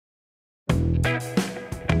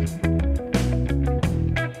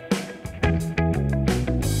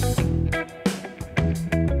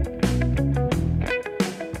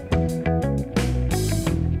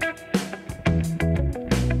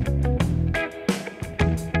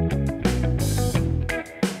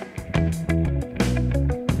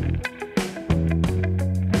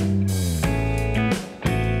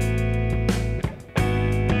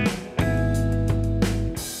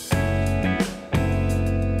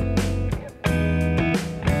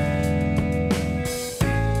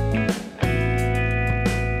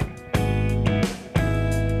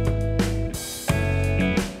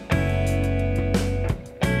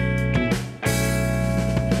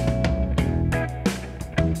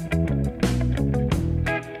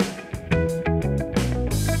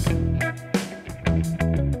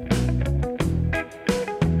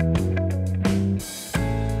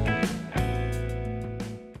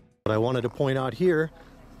point out here,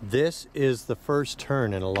 this is the first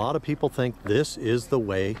turn, and a lot of people think this is the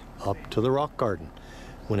way up to the rock garden,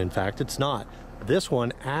 when in fact it's not. This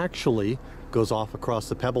one actually goes off across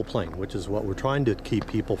the pebble plain, which is what we're trying to keep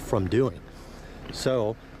people from doing.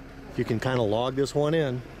 So if you can kind of log this one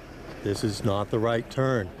in, this is not the right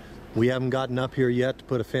turn. We haven't gotten up here yet to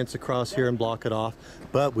put a fence across here and block it off,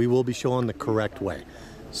 but we will be showing the correct way.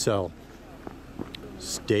 So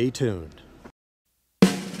stay tuned.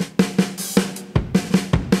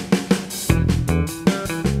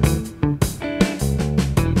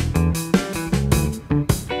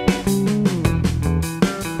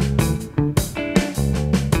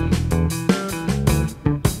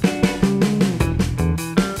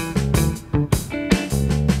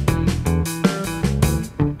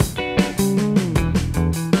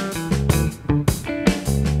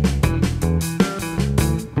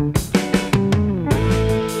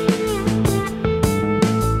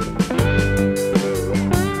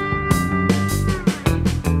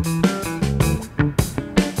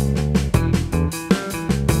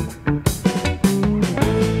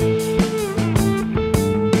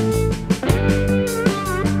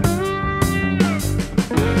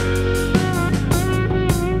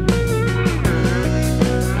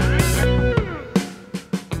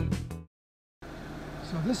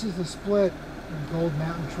 This is the split in Gold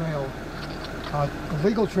Mountain Trail. The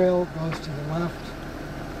legal trail goes to the left.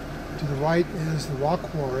 To the right is the rock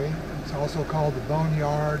quarry. It's also called the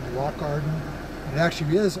Boneyard, the rock garden. It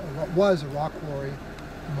actually was a rock quarry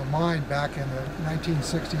from a mine back in the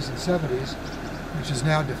 1960s and 70s, which is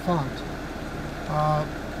now defunct.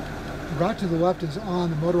 The route to the left is on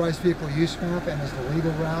the Motorized Vehicle Use Map and is the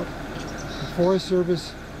legal route. The Forest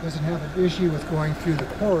Service doesn't have an issue with going through the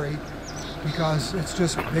quarry because it's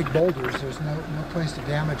just big boulders. There's no place to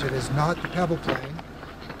damage it. It's not the pebble plain.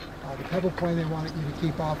 The pebble plain they want you to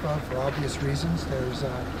keep off of for obvious reasons. There's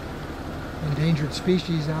endangered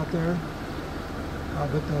species out there.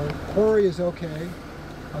 But the quarry is okay.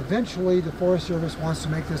 Eventually the Forest Service wants to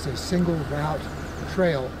make this a single route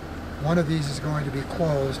trail. One of these is going to be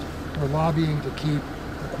closed. We're lobbying to keep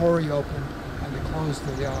the quarry open and to close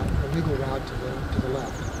the legal route to the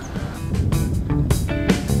left.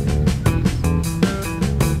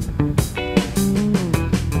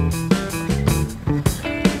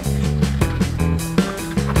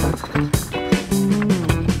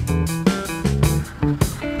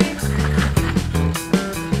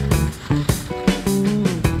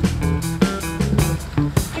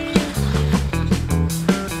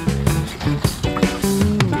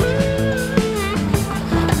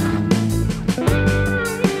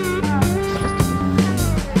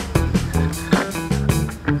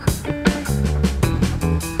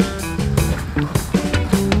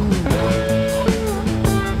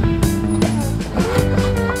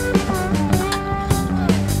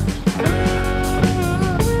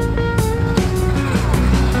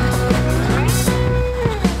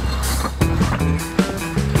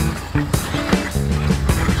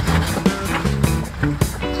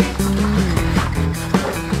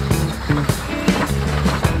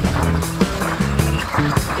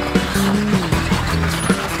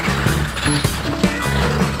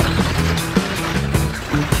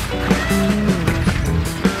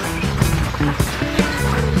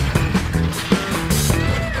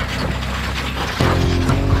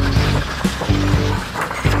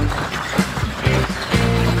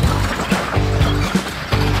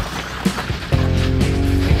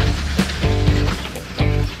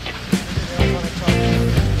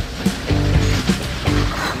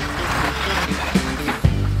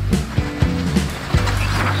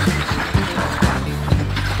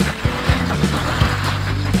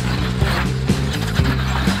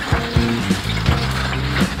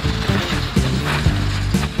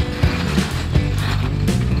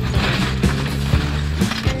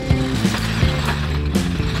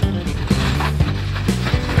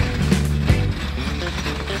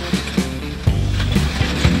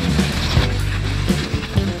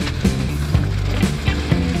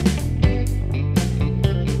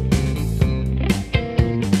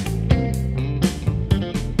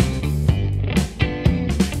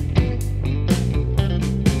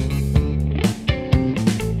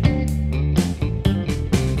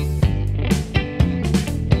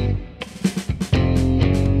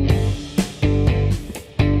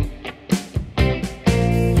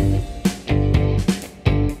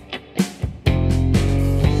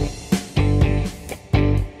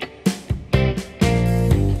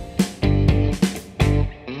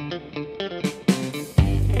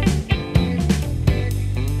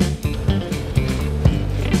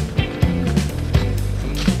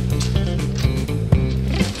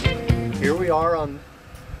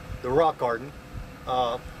 the rock garden.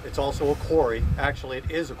 It's also a quarry. Actually, it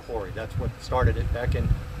is a quarry. That's what started it back in,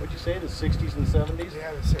 what'd you say, the 60s and 70s?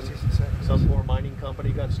 Yeah, the 60s and 70s. Some poor mining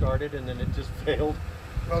company got started and then it just failed.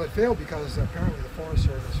 Well, it failed because apparently the Forest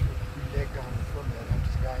Service reneged on the permit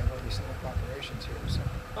after the guy had already set up operations here. So.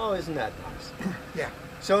 Oh, isn't that nice? Yeah.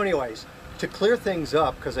 So anyways, to clear things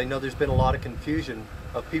up, because I know there's been a lot of confusion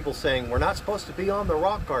of people saying we're not supposed to be on the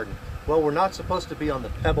rock garden. Well, we're not supposed to be on the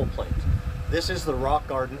pebble plains. This is the rock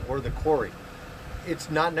garden or the quarry.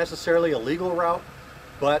 It's not necessarily a legal route,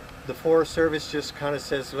 but the Forest Service just kind of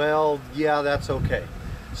says, well, yeah, that's okay.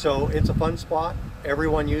 So it's a fun spot.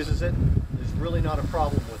 Everyone uses it. There's really not a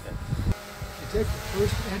problem with it. If you take the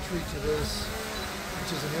first entry to this,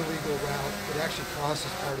 which is an illegal route, it actually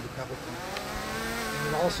crosses part of the pebble plain.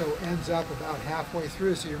 And it also ends up about halfway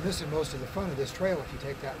through, so you're missing most of the fun of this trail if you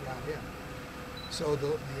take that route in. So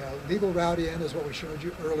the legal route in is what we showed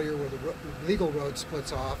you earlier, where the legal road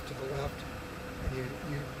splits off to the left, and you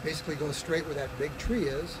basically go straight where that big tree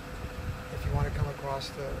is if you want to come across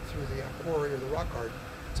through the quarry or the rock garden.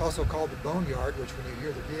 It's also called the boneyard, which when you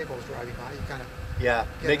hear the vehicles driving by, you kind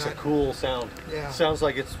of makes a cool sound. Yeah, sounds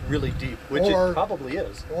like it's really deep, which it probably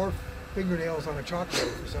is. Or fingernails on a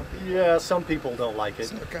chalkboard for some people. Yeah, some people don't like it.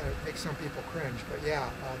 So it kind of makes some people cringe. But yeah,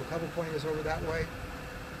 the pebble plain is over that way.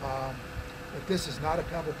 But this is not a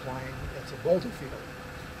pebble plain, it's a boulder field.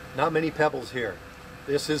 Not many pebbles here.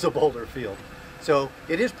 This is a boulder field. So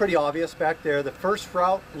it is pretty obvious back there. The first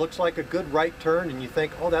route looks like a good right turn and you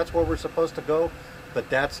think, oh, that's where we're supposed to go, but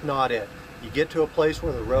that's not it. You get to a place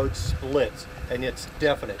where the road splits and it's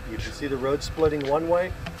definite. You can see the road splitting one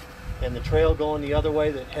way and the trail going the other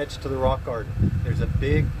way that heads to the rock garden. There's a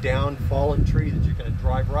big down fallen tree that you're going to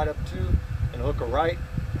drive right up to and hook a right,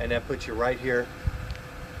 and that puts you right here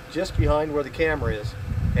just behind where the camera is.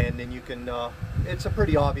 And then you can, it's a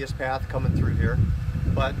pretty obvious path coming through here,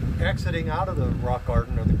 but exiting out of the rock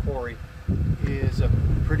garden or the quarry is a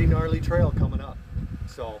pretty gnarly trail coming up.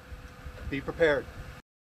 So be prepared.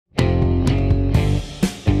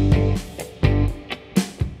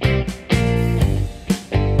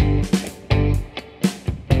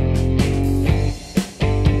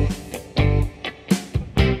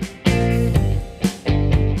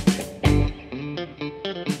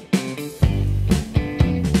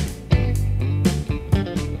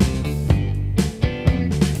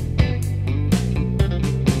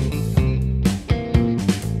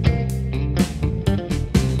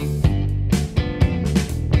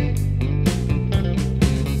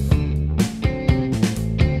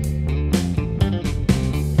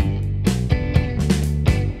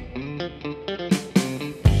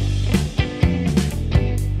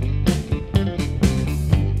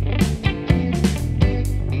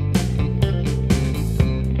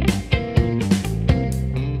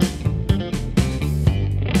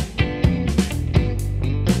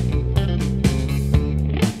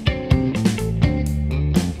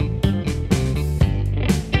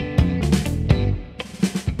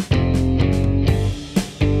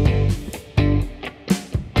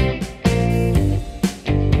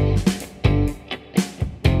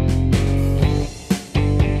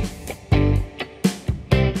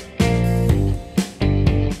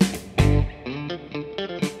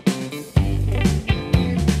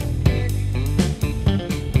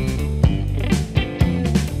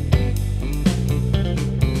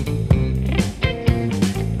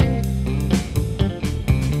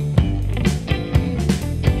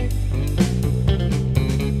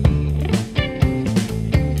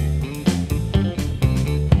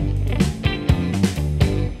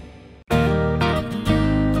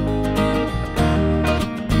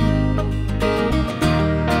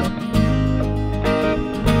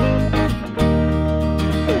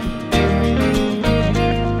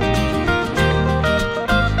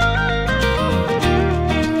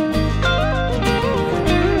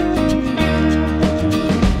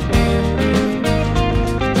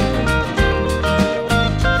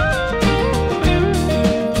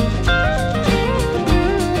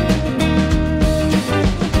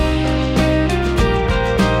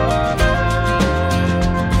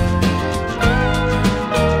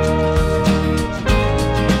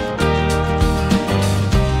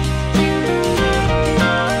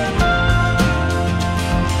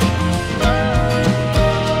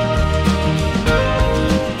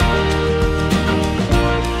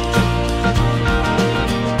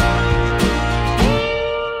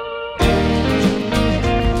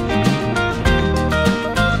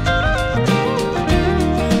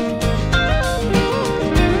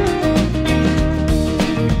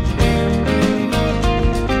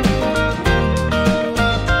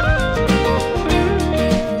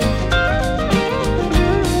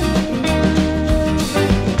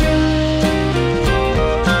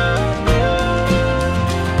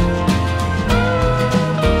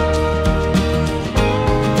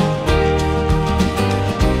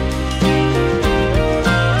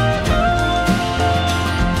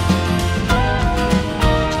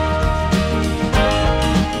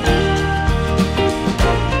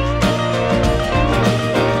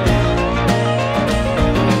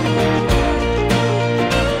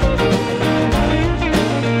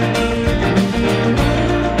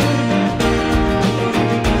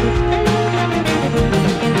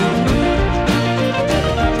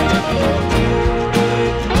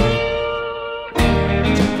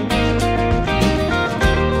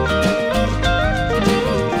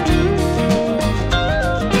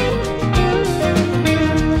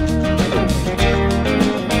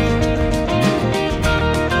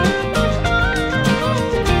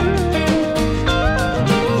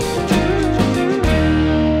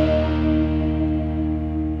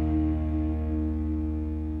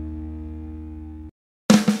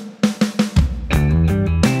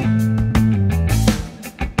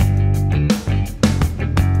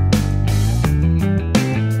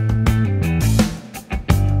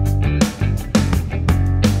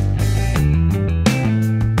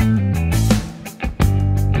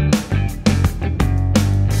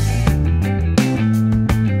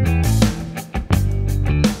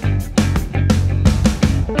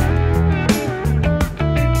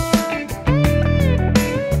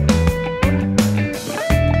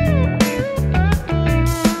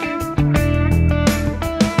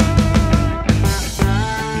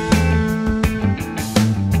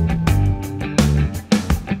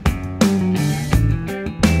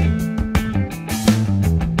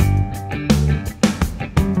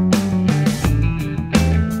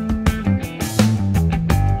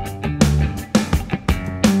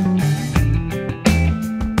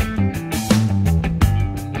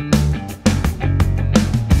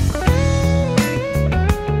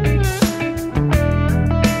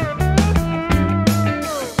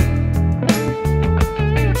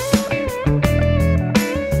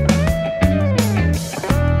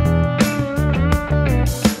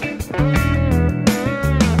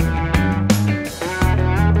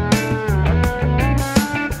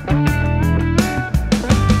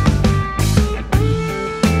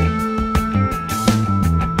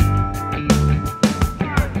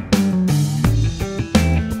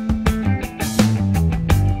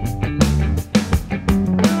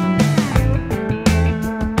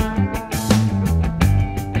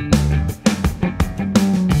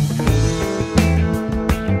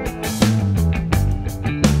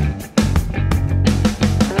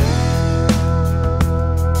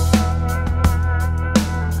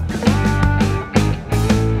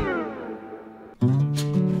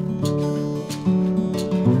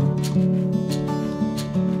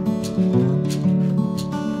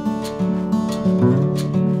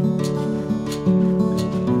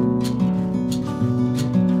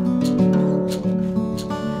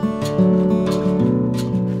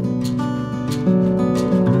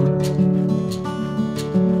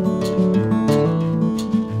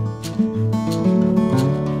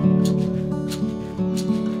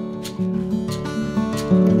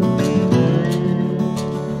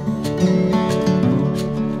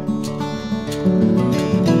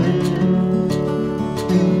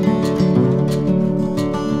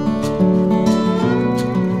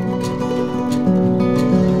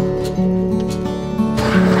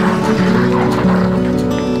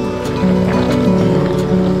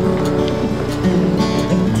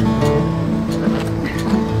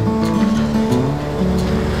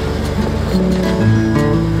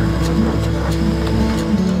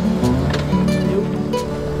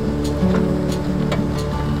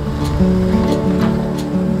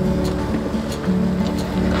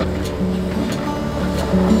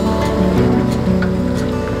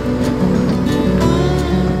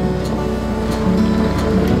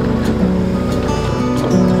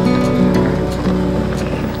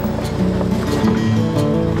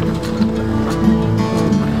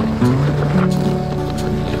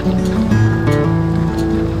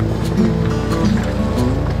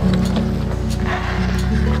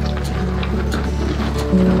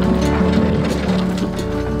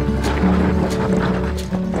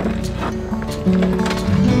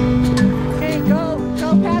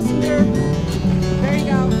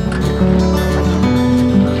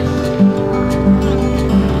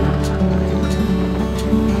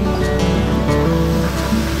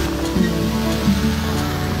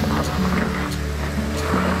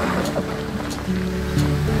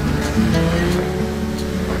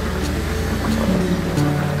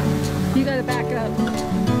 You gotta back up.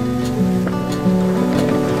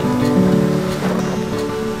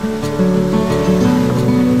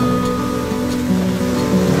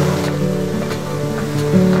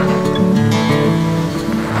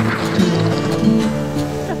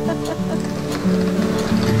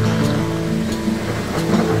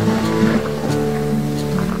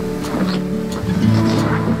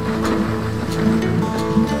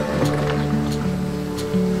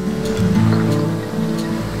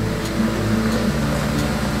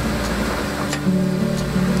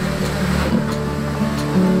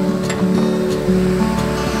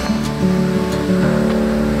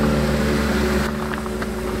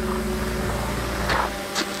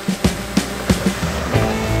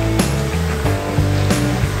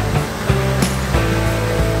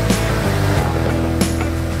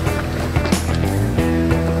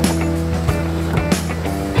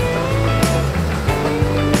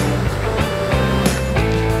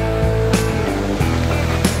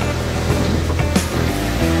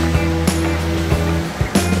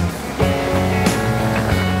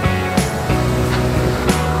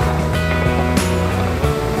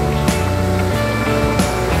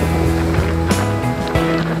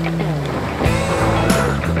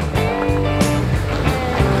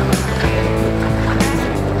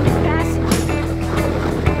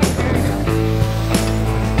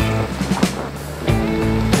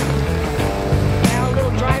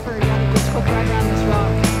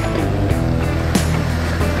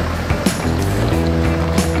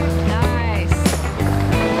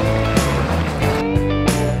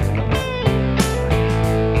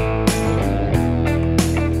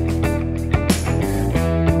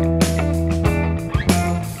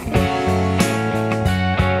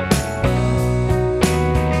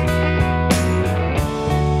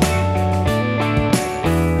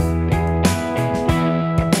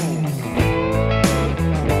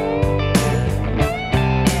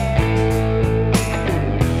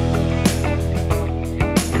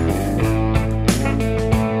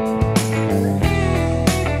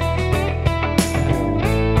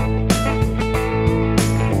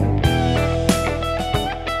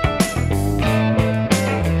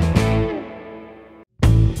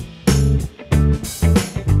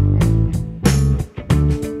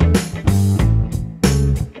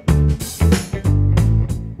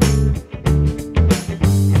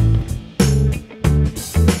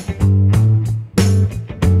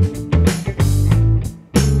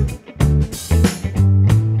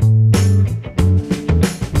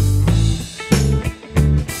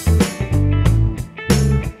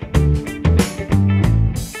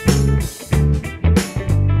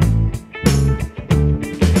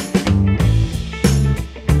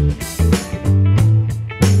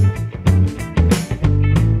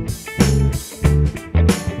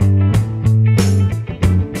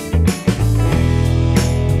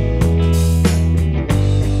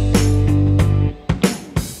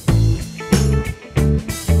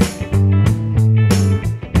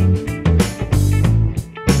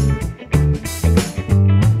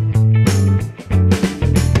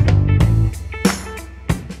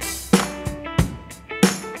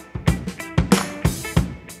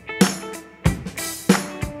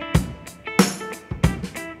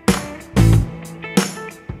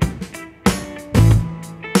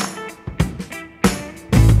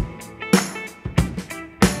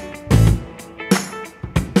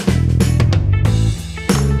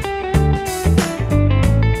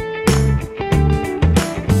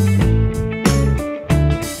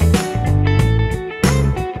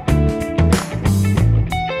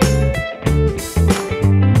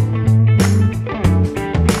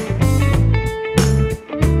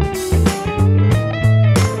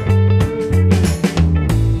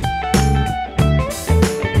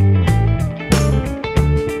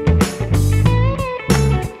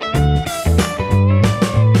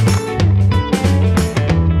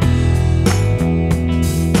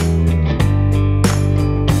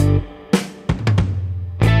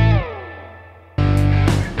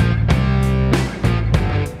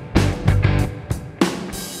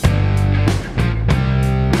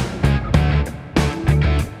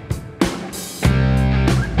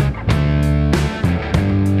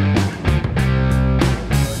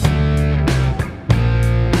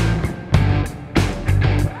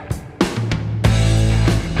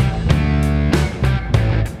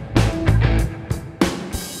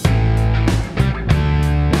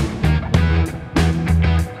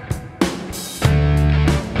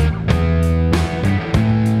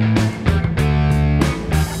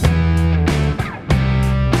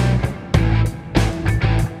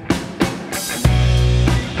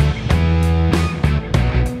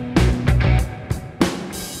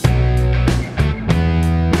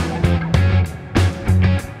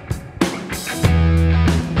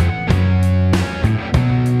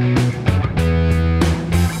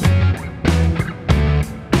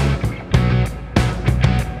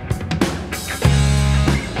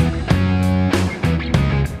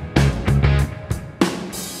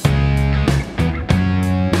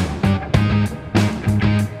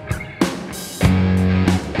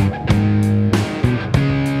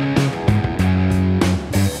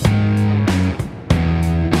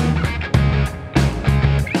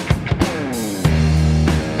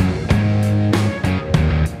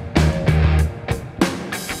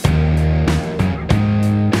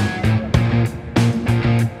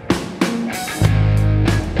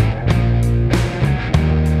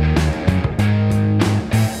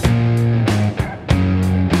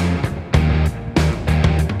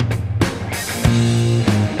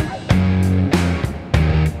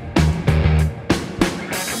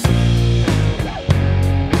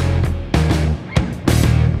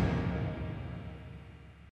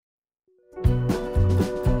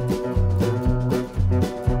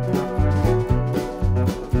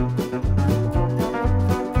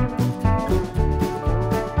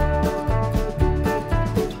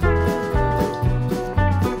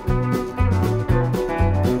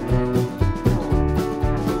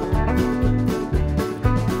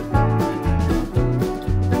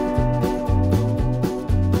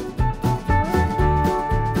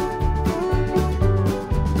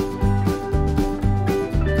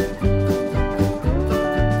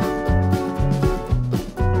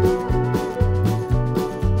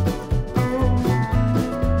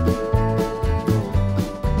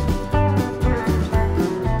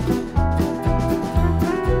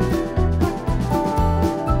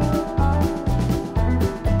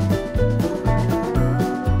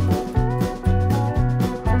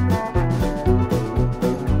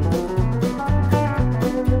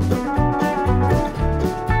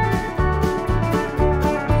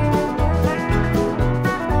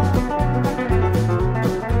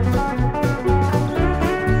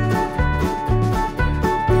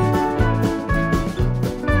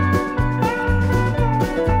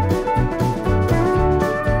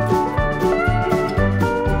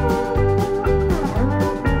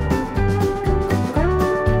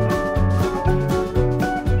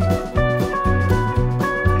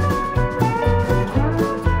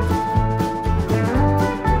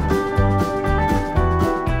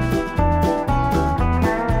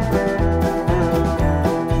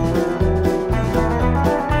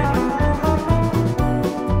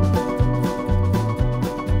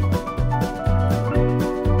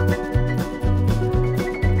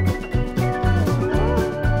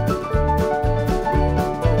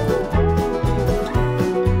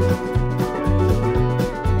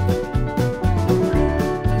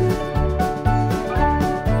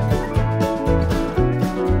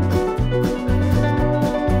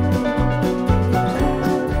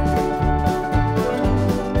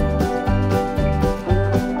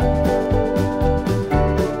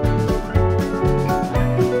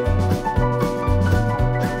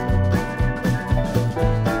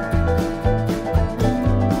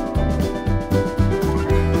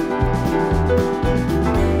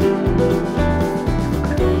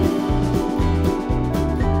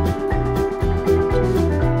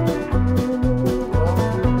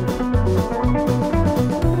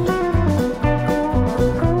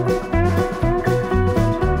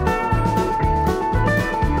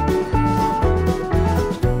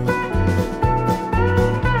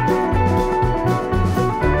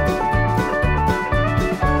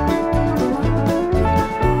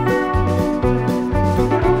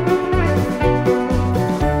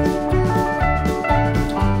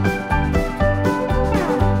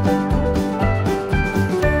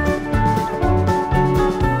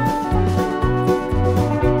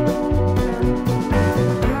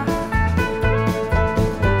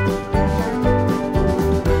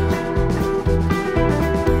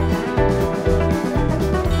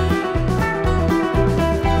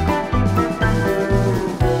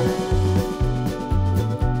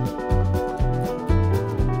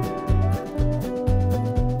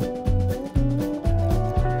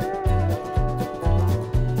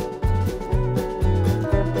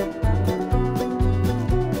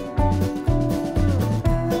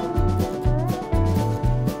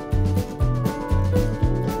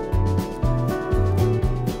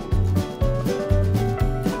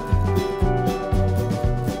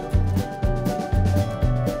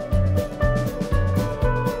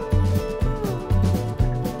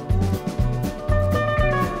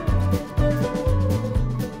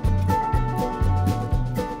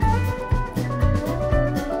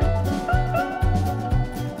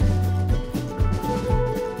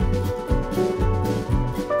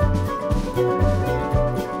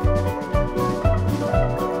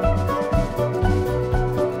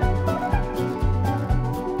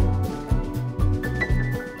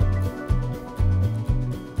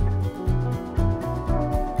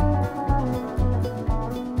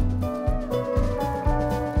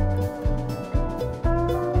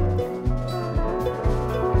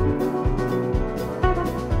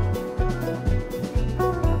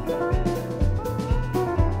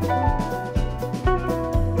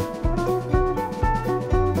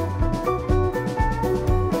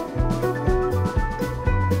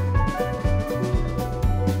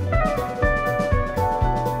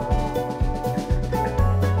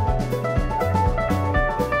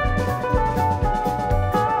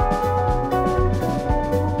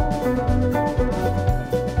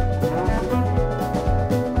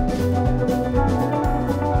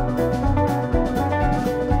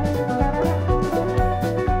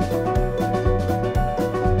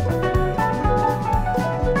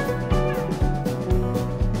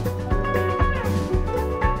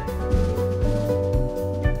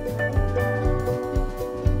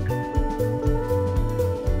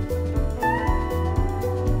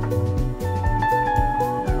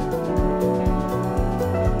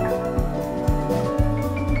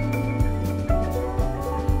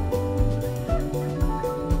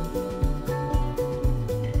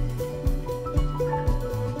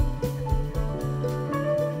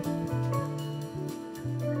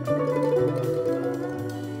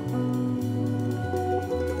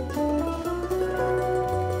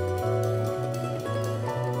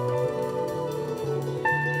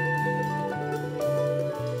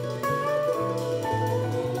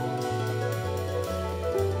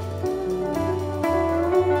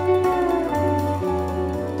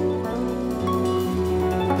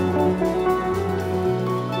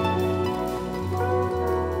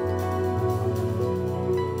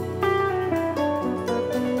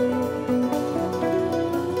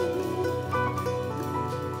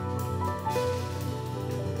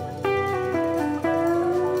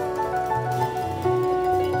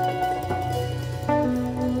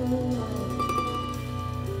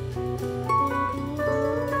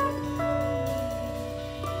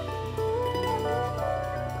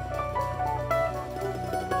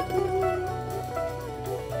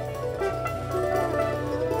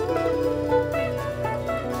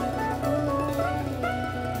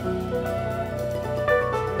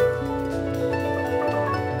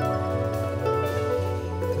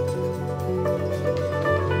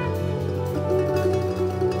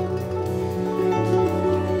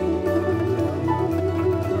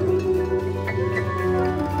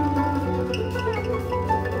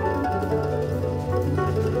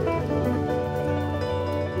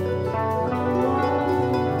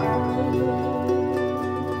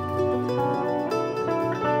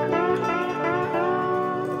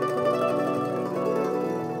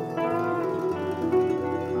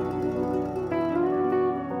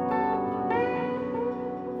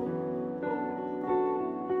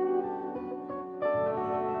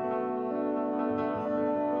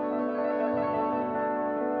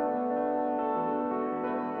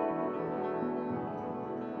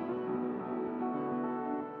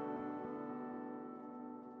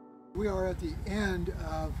 We are at the end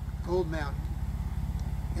of Gold Mountain,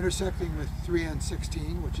 intersecting with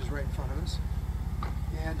 3N16, which is right in front of us.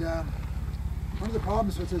 And one of the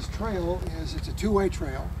problems with this trail is it's a two-way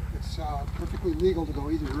trail. It's perfectly legal to go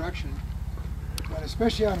either direction, but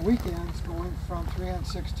especially on weekends, going from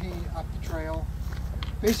 3N16 up the trail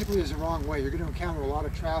basically is the wrong way. You're going to encounter a lot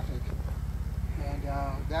of traffic, and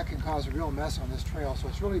that can cause a real mess on this trail. So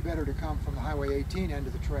it's really better to come from the Highway 18 end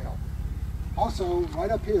of the trail. Also,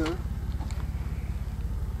 right up here,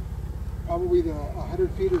 probably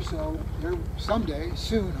 100 feet or so, there someday,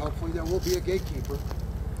 soon, hopefully, there will be a gatekeeper.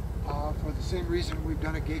 For the same reason we've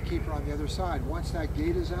done a gatekeeper on the other side. Once that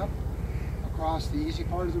gate is up across the easy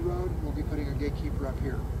part of the road, we'll be putting a gatekeeper up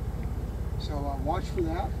here. So watch for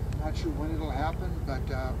that. Not sure when it'll happen, but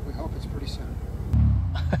we hope it's pretty soon.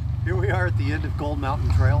 Here we are at the end of Gold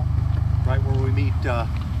Mountain Trail, right where we meet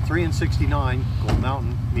 3N69. Gold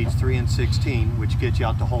Mountain meets 3N16, which gets you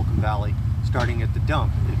out to Holcomb Valley, starting at the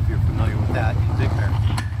dump, if you're familiar with that, in Big Bear.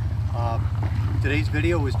 Today's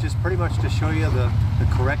video was just pretty much to show you the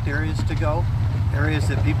correct areas to go, areas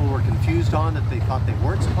that people were confused on, that they thought they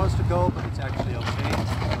weren't supposed to go, but it's actually okay.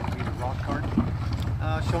 It's going to be the rock garden.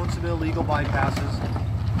 Showing some illegal bypasses,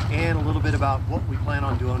 and a little bit about what we plan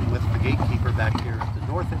on doing with the gatekeeper back here at the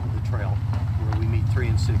north end of the trail, where we meet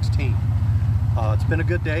 3N16. It's been a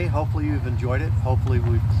good day. Hopefully you've enjoyed it. Hopefully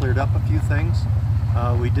we've cleared up a few things.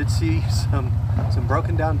 We did see some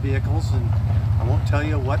broken down vehicles, and I won't tell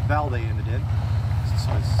you what valve they ended in.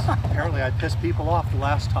 Apparently I pissed people off the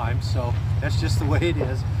last time, so that's just the way it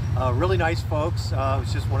is. Really nice folks. It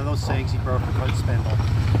was just one of those things. He broke the front spindle.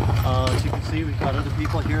 As you can see, we've got other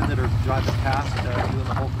people here that are driving past doing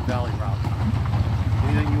the Holcomb Valley route.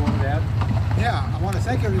 Anything you wanted to add? Yeah, I want to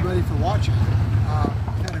thank everybody for watching.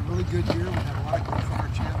 We've had a really good year. We've had a lot of growth on our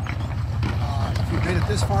channel. If you've made it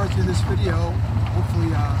this far through this video, hopefully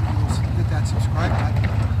you'll hit that subscribe button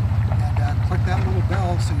and click that little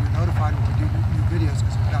bell so you're notified when we do new videos,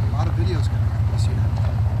 because we've got a lot of videos coming up this year.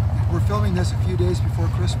 And we're filming this a few days before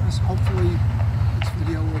Christmas. Hopefully this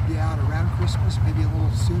video will be out around Christmas, maybe a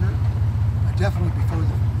little sooner, definitely before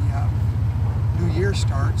the new year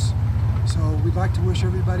starts. So we'd like to wish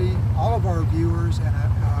everybody, all of our viewers, and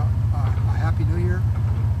a happy new year.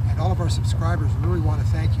 And all of our subscribers, we really want to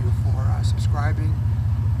thank you for subscribing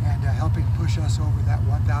and helping push us over that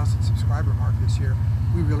 1,000 subscriber mark this year.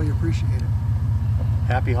 We really appreciate it.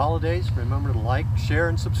 Happy holidays. Remember to like, share,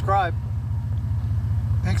 and subscribe.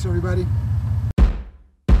 Thanks, everybody.